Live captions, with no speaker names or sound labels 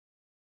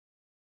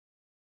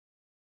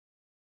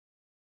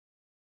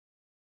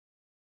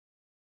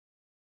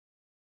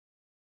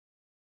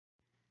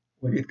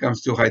When it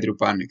comes to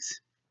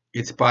hydroponics,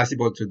 it's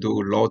possible to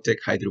do low-tech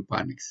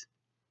hydroponics.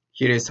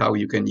 Here is how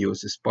you can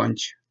use a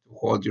sponge to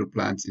hold your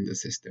plants in the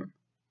system.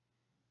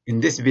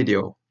 In this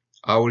video,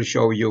 I will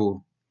show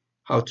you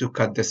how to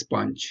cut the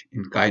sponge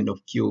in kind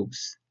of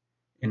cubes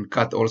and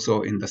cut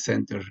also in the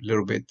center a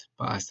little bit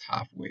past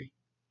halfway.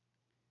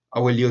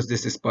 I will use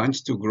this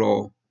sponge to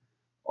grow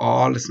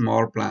all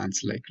small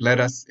plants like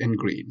lettuce and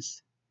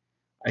greens.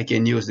 I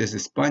can use this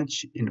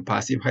sponge in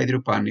passive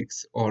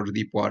hydroponics or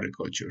deep water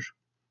culture,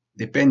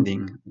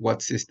 depending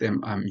what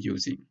system I'm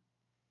using.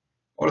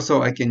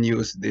 Also, I can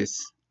use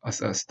this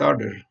as a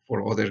starter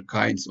for other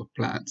kinds of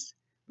plants,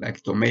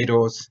 like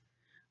tomatoes.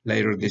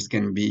 Later, this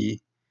can be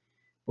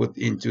put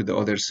into the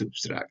other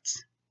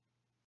substrates.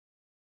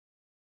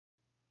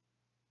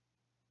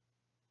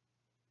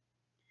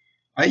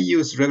 I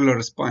use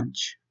regular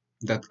sponge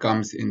that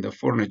comes in the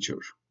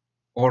furniture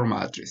or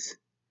mattress.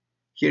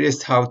 Here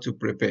is how to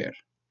prepare.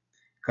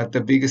 Cut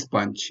the big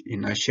sponge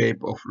in a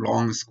shape of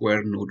long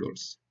square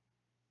noodles.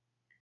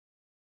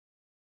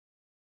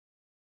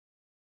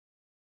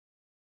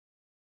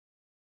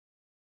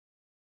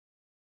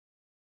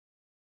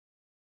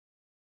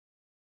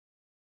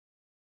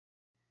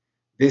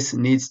 This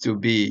needs to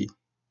be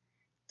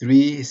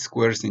 3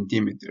 square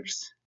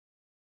centimeters.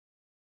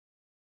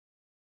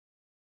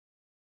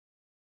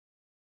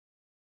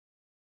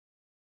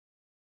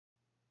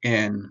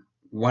 And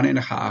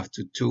 1.5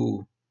 to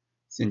 2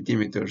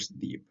 centimeters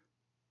deep.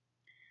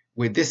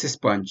 With this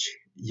sponge,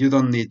 you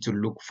don't need to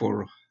look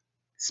for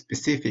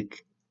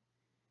specific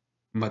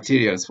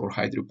materials for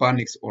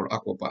hydroponics or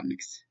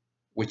aquaponics,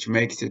 which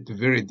makes it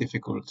very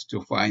difficult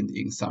to find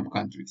in some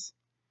countries.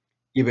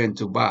 Even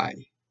to buy,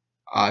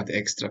 add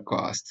extra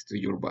cost to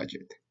your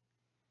budget.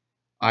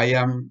 I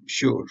am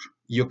sure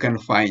you can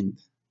find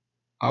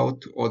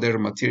out other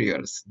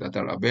materials that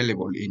are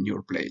available in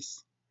your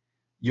place.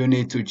 You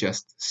need to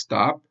just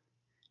stop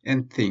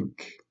and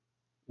think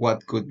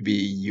what could be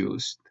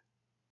used.